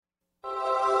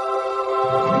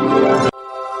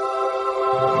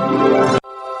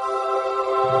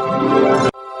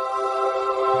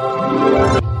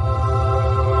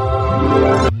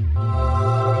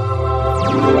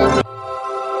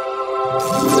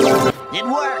It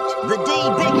worked! The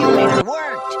debigulator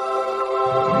worked!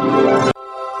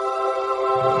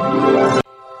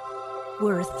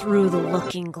 We're through the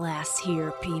looking glass here,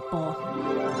 people.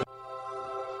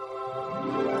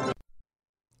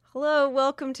 Hello,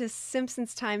 welcome to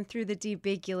Simpsons Time Through the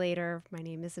Debigulator. My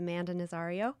name is Amanda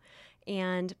Nazario,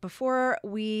 and before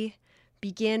we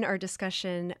begin our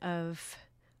discussion of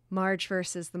Marge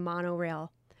versus the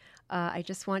monorail, I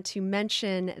just want to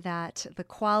mention that the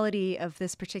quality of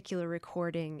this particular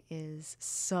recording is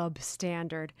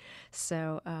substandard.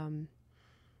 So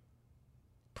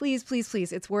please,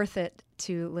 it's worth it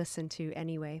to listen to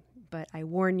anyway. But I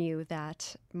warn you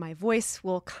that my voice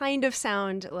will kind of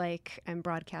sound like I'm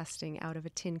broadcasting out of a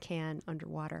tin can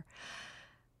underwater.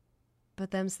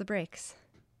 But them's the breaks.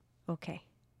 Okay.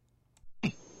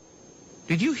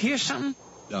 Did you hear something?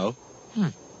 No.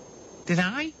 Did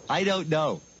I? I don't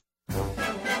know.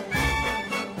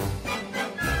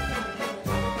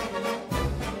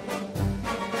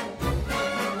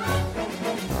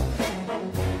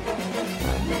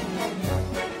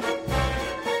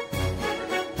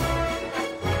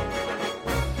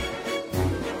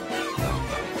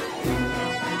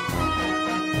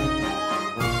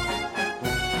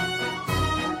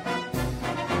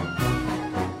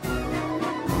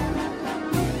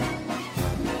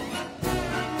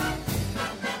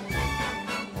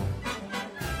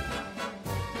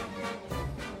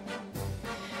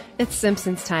 It's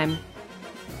Simpsons time.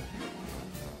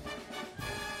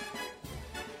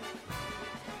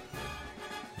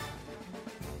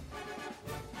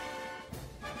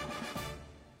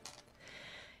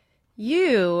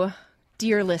 You,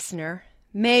 dear listener,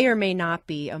 may or may not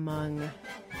be among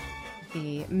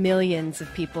the millions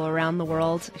of people around the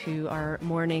world who are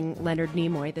mourning Leonard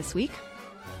Nimoy this week.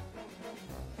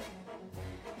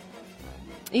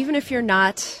 Even if you're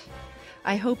not,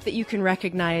 I hope that you can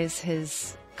recognize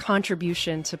his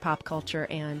contribution to pop culture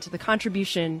and the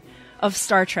contribution of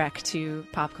Star Trek to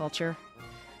pop culture.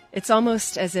 It's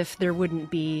almost as if there wouldn't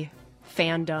be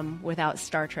fandom without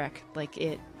Star Trek. Like,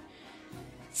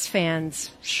 its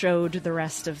fans showed the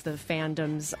rest of the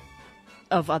fandoms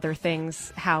of other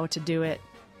things how to do it.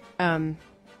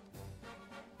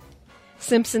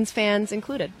 Simpsons fans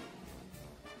included.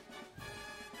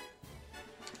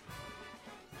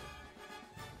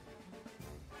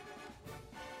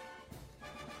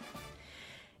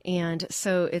 And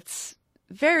so it's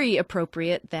very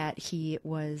appropriate that he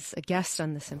was a guest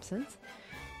on The Simpsons.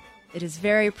 It is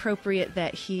very appropriate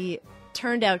that he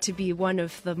turned out to be one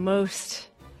of the most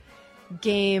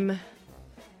game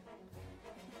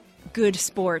good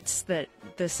sports that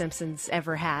The Simpsons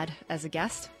ever had as a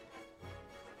guest.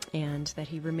 And that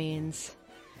he remains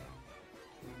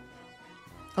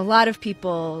a lot of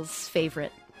people's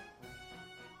favorite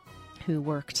who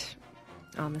worked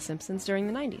on The Simpsons during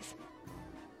the 90s.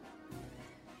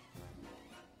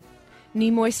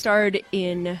 Nimoy starred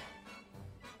in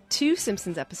 2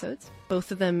 Simpsons episodes, both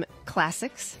of them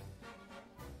classics.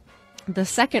 The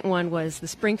second one was The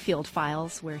Springfield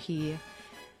Files, where he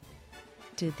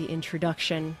did the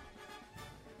introduction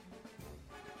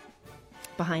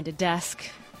behind a desk,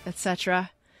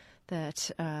 etc.,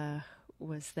 that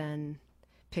was then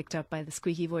picked up by the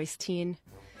squeaky-voiced teen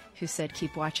who said,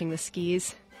 "Keep watching the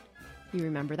skis." You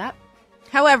remember that?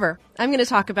 However, I'm going to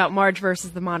talk about Marge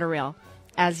versus the monorail.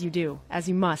 As you do, as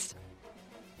you must.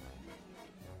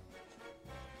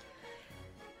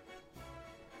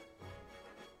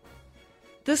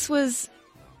 This was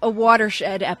a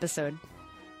watershed episode.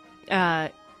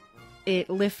 It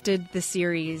lifted the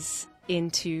series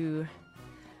into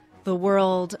the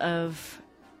world of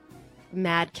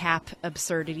madcap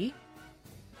absurdity.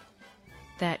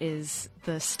 That is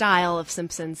the style of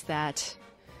Simpsons that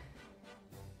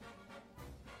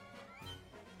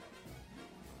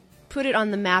put it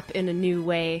on the map in a new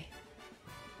way.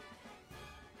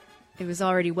 It was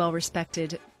already well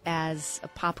respected as a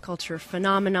pop culture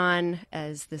phenomenon,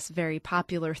 as this very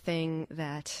popular thing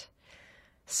that,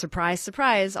 surprise,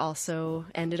 surprise, also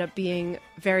ended up being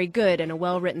very good and a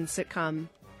well-written sitcom.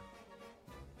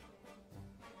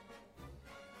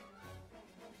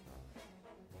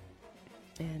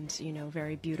 And, you know,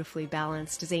 very beautifully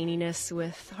balanced zaniness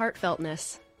with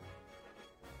heartfeltness.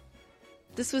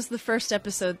 This was the first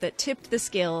episode that tipped the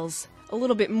scales a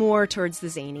little bit more towards the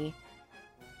zany.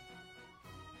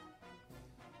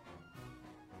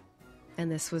 And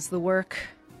this was the work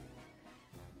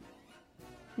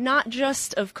not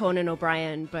just of Conan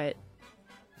O'Brien, but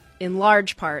in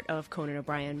large part of Conan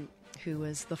O'Brien, who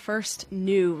was the first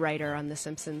new writer on The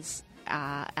Simpsons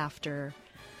after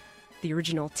the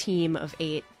original team of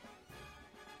 8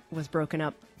 was broken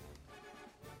up.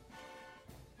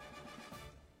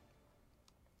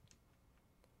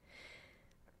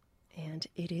 And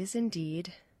it is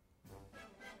indeed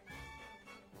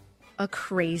a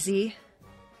crazy,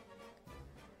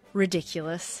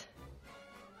 ridiculous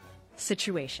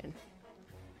situation.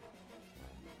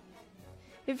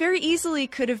 It very easily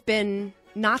could have been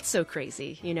not so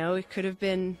crazy, you know? It could have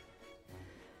been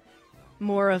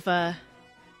more of a,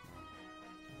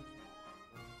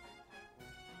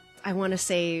 I want to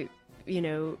say, you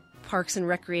know, Parks and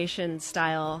Recreation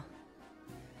style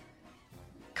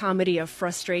comedy of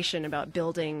frustration about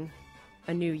building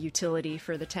a new utility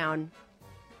for the town.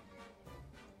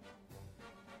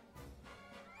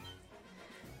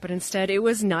 But instead, it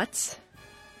was nuts.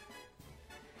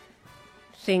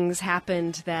 Things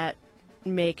happened that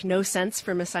make no sense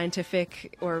from a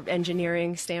scientific or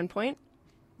engineering standpoint.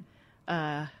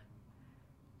 I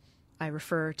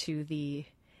refer to the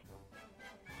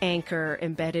anchor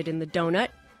embedded in the donut,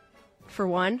 for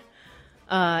one,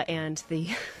 and the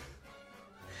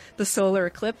the solar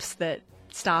eclipse that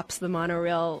stops the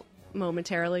monorail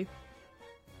momentarily.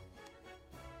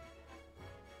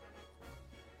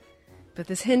 But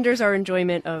this hinders our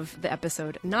enjoyment of the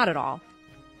episode not at all.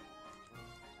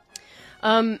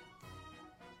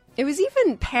 It was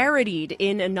even parodied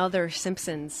in another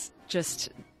Simpsons, just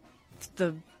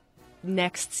the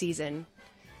next season.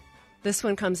 This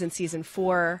one comes in season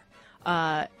 4.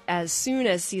 As soon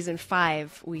as season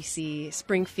 5, we see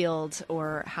Springfield,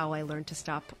 or How I Learned to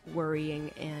Stop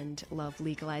Worrying and Love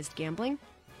Legalized Gambling.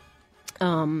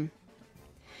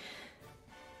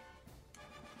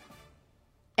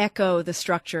 Echo the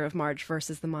structure of Marge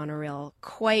versus the Monorail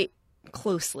quite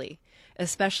closely,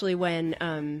 especially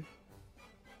when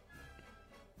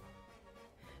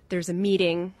there's a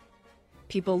meeting.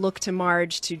 People look to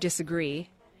Marge to disagree,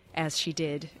 as she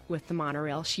did with the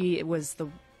monorail. She was the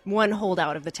one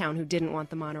holdout of the town who didn't want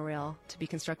the monorail to be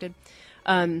constructed.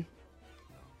 But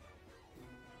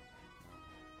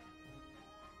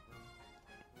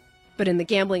in the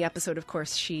gambling episode, of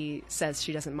course, she says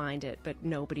she doesn't mind it, but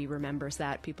nobody remembers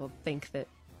that. People think that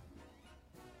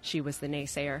she was the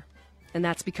naysayer. And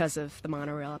that's because of the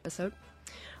monorail episode.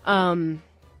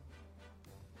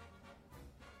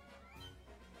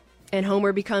 And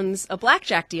Homer becomes a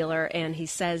blackjack dealer, and he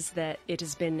says that it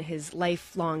has been his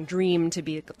lifelong dream to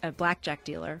be a blackjack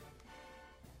dealer.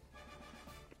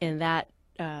 And that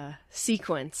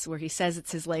sequence where he says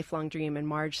it's his lifelong dream, and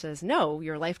Marge says, no,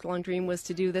 your lifelong dream was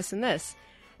to do this and this.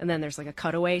 And then there's like a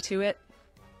cutaway to it.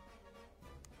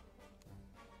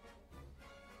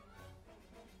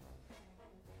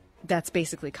 That's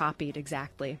basically copied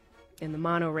exactly. In the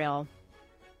monorail,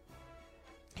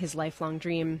 his lifelong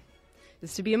dream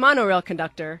is to be a monorail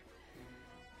conductor.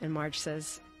 And Marge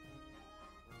says,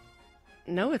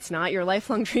 no, it's not. Your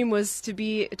lifelong dream was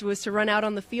to run out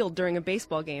on the field during a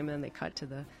baseball game. And then they cut to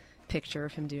the picture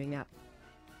of him doing that.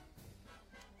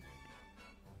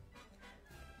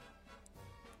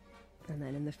 And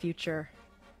then in the future,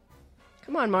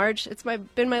 come on, Marge, it's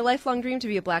been my lifelong dream to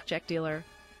be a blackjack dealer.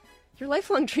 Your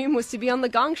lifelong dream was to be on the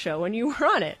Gong Show when you were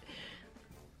on it.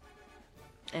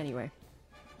 Anyway.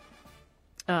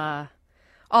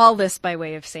 All this by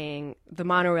way of saying the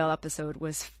monorail episode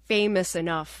was famous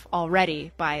enough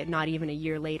already by not even a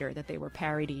year later that they were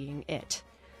parodying it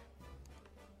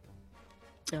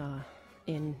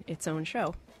in its own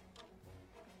show.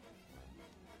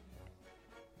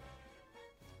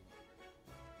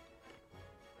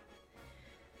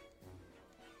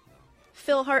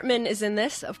 Phil Hartman is in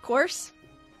this, of course,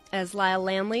 as Lyle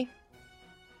Lanley,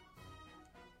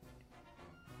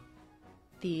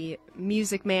 the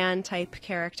Music Man type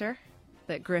character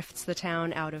that grifts the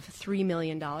town out of $3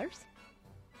 million.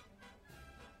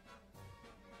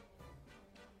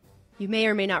 You may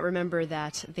or may not remember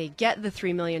that they get the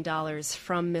 $3 million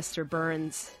from Mr.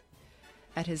 Burns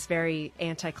at his very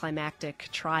anticlimactic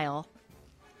trial.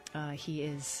 He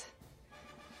is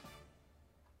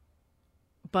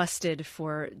busted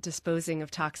for disposing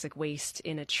of toxic waste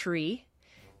in a tree,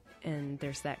 and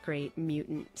there's that great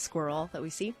mutant squirrel that we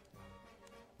see.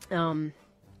 And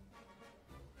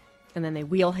then they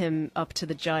wheel him up to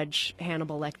the judge,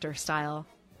 Hannibal Lecter style.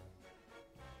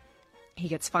 He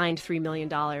gets fined $3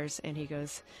 million, and he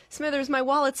goes, Smithers, my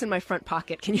wallet's in my front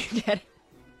pocket. Can you get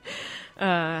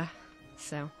it?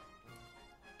 So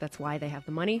that's why they have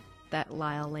the money that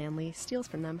Lyle Lanley steals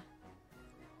from them.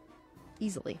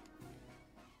 Easily.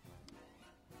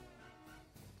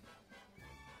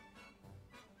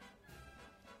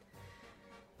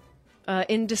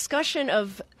 In discussion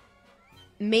of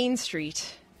Main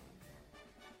Street,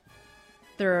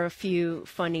 there are a few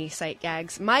funny sight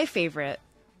gags. My favorite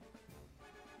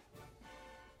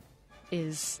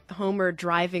is Homer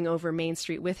driving over Main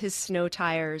Street with his snow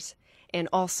tires and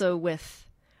also with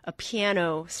a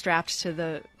piano strapped to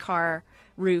the car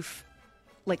roof,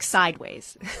 like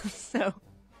sideways. So,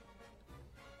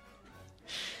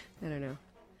 I don't know.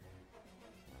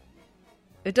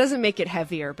 It doesn't make it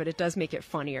heavier, but it does make it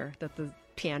funnier that the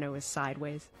piano is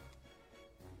sideways.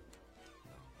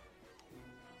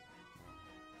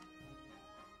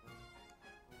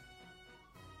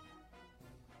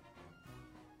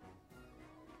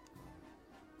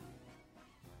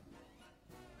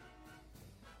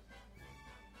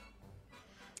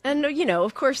 And,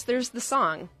 of course, there's the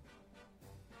song.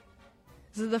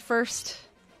 This is the first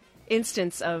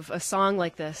instance of a song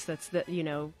like this that's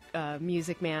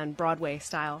Music Man Broadway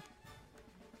style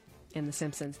in The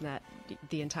Simpsons, and that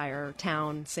the entire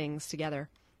town sings together.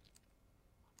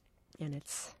 And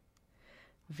it's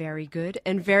very good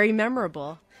and very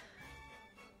memorable.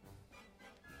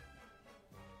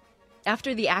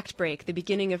 After the act break, the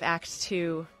beginning of Act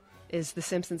 2 is the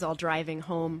Simpsons all driving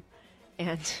home,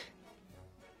 and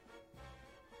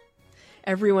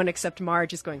everyone except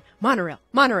Marge is going, monorail,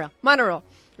 monorail, monorail.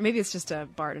 Or maybe it's just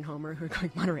Bart and Homer who are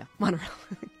going, monorail, monorail.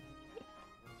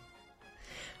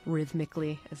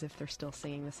 Rhythmically, as if they're still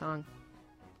singing the song.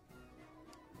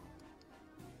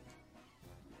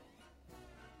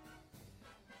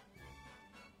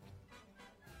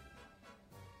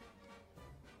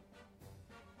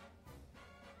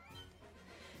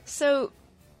 So,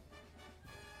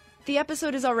 the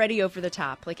episode is already over the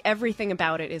top. Like, everything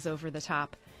about it is over the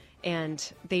top.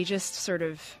 And they just sort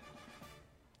of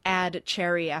add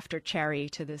cherry after cherry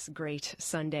to this great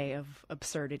sundae of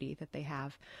absurdity that they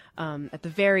have. At the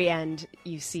very end,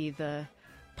 you see the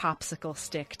popsicle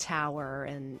stick tower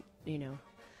and,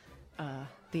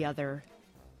 the other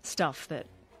stuff that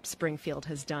Springfield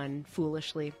has done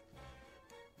foolishly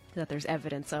that there's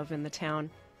evidence of in the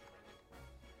town.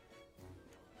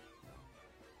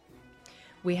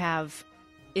 We have,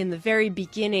 in the very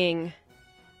beginning,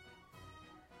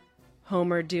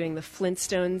 Homer doing the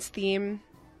Flintstones theme,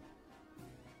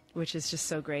 which is just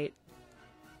so great.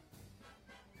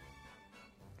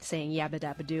 Saying yabba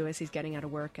dabba doo as he's getting out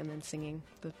of work, and then singing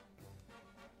the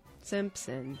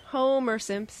Simpson, Homer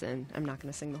Simpson. I'm not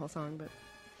going to sing the whole song, but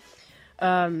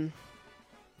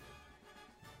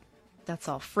that's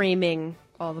all framing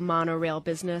all the monorail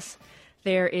business.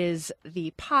 There is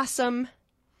the possum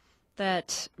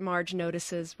that Marge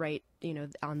notices right,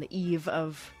 on the eve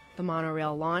of the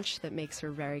monorail launch that makes her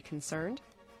very concerned.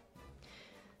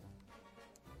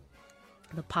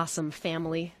 The possum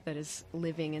family that is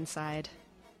living inside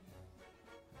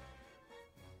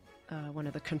one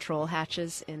of the control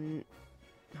hatches in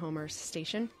Homer's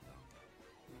station.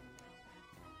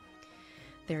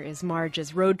 There is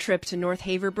Marge's road trip to North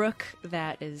Haverbrook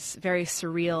that is very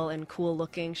surreal and cool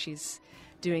looking. She's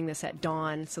doing this at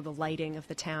dawn, so the lighting of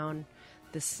the town,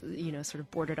 this, sort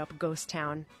of boarded up ghost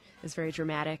town, is very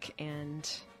dramatic and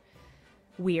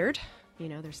weird.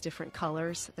 There's different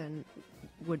colors than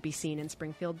would be seen in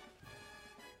Springfield.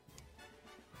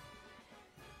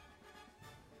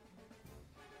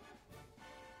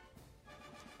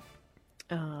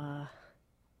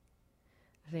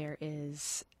 There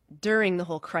is, during the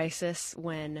whole crisis,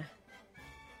 when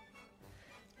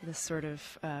this sort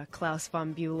of Klaus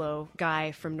von Bülow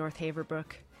guy from North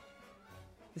Haverbrook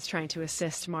is trying to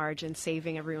assist Marge in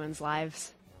saving everyone's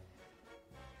lives.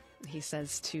 He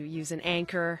says to use an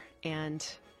anchor, and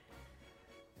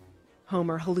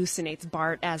Homer hallucinates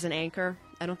Bart as an anchor.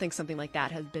 I don't think something like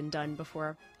that has been done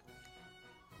before.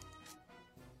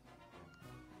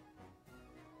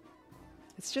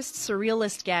 It's just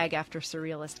surrealist gag after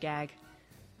surrealist gag.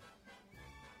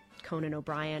 Conan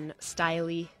O'Brien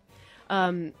style-y.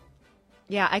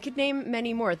 Yeah, I could name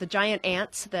many more. The giant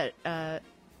ants that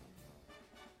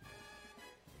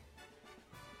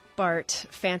Bart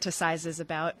fantasizes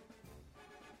about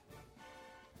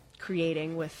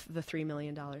creating with the $3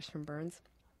 million from Burns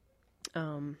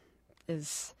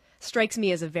strikes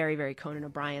me as a very, very Conan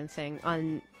O'Brien thing.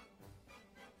 On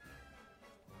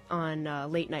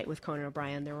Late Night with Conan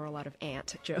O'Brien, there were a lot of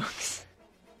ant jokes.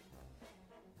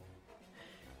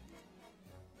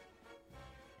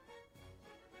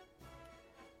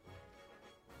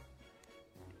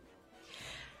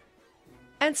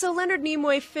 And so Leonard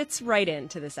Nimoy fits right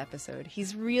into this episode.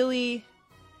 He's really,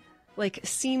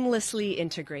 seamlessly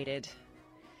integrated.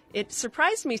 It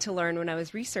surprised me to learn when I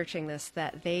was researching this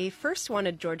that they first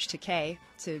wanted George Takei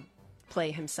to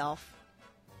play himself,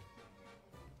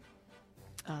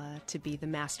 to be the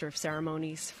master of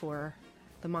ceremonies for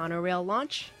the monorail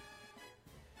launch.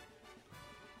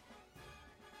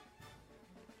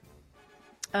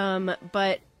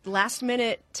 But last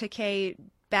minute, Takei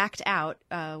backed out,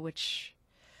 which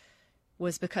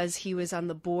was because he was on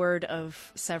the board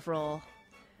of several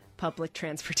public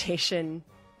transportation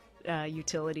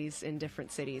utilities in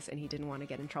different cities, and he didn't want to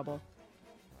get in trouble.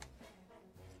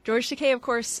 George Takei, of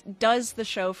course, does the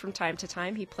show from time to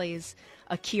time. He plays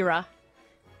Akira,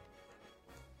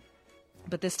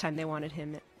 but this time they wanted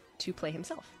him to play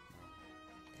himself.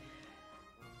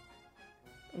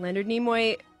 Leonard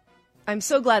Nimoy, I'm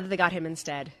so glad that they got him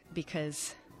instead,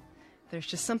 because there's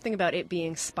just something about it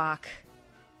being Spock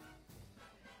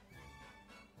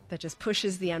that just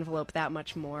pushes the envelope that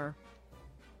much more.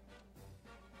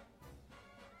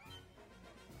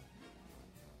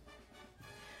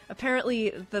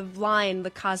 Apparently, the line,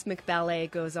 the cosmic ballet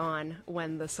goes on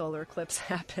when the solar eclipse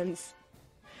happens,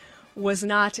 was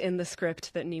not in the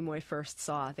script that Nimoy first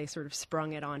saw. They sort of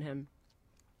sprung it on him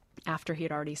after he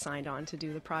had already signed on to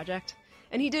do the project.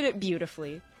 And he did it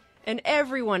beautifully. And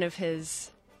every one of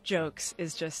his jokes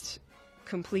is just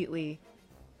completely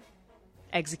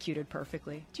executed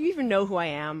perfectly. Do you even know who I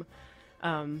am?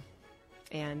 And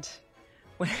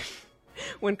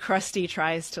when Krusty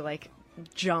tries to, like,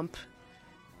 jump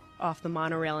off the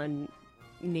monorail and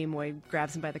Nimoy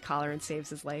grabs him by the collar and saves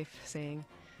his life, saying,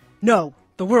 "No,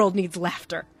 the world needs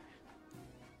laughter."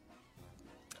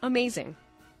 Amazing.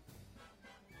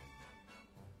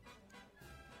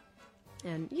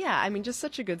 And yeah, I mean, just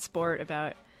such a good sport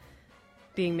about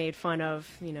being made fun of,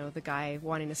 you know, the guy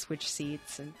wanting to switch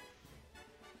seats and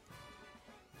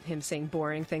him saying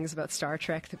boring things about Star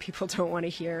Trek that people don't want to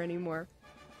hear anymore.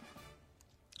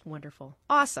 Wonderful.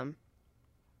 Awesome.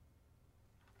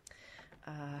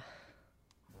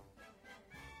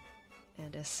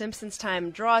 And as Simpsons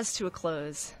Time draws to a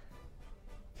close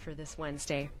for this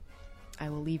Wednesday, I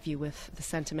will leave you with the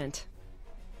sentiment.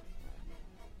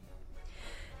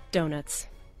 Donuts.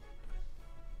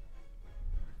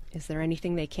 Is there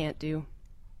anything they can't do?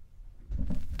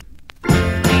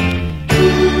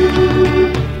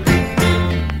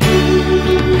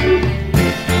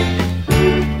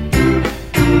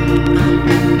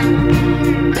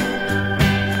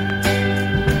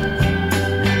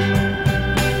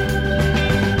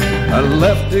 I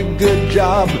left a good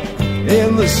job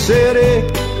in the city,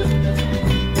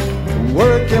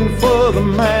 working for the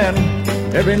man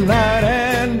every night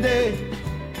and day.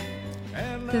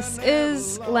 This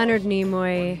is Leonard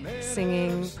Nimoy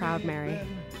singing Proud Mary.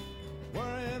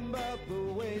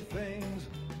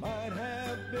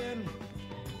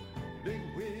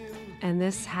 And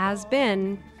this has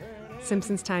been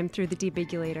Simpsons Time Through the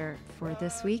Debigulator for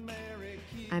this week.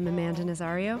 I'm Amanda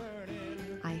Nazario.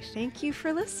 I thank you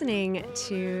for listening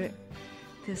to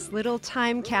this little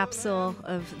time capsule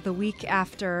of the week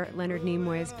after Leonard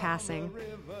Nimoy's passing.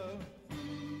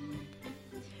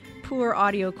 Poor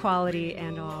audio quality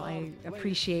and all. I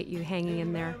appreciate you hanging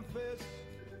in there.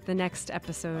 The next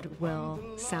episode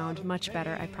will sound much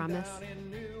better, I promise.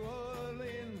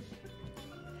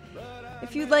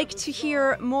 If you'd like to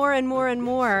hear more and more and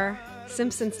more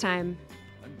Simpsons Time,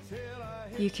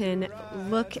 you can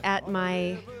look at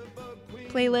my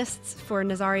playlists for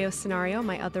Nazario Scenario,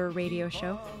 my other radio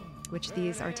show, which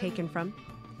these are taken from.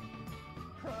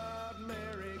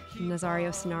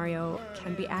 Nazario Scenario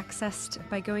can be accessed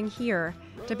by going here,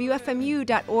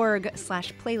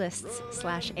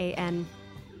 wfmu.org/playlists/an.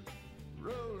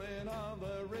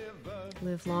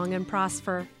 Live long and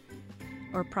prosper,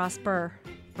 or prosper,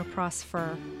 or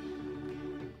prosper.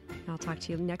 I'll talk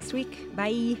to you next week.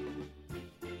 Bye.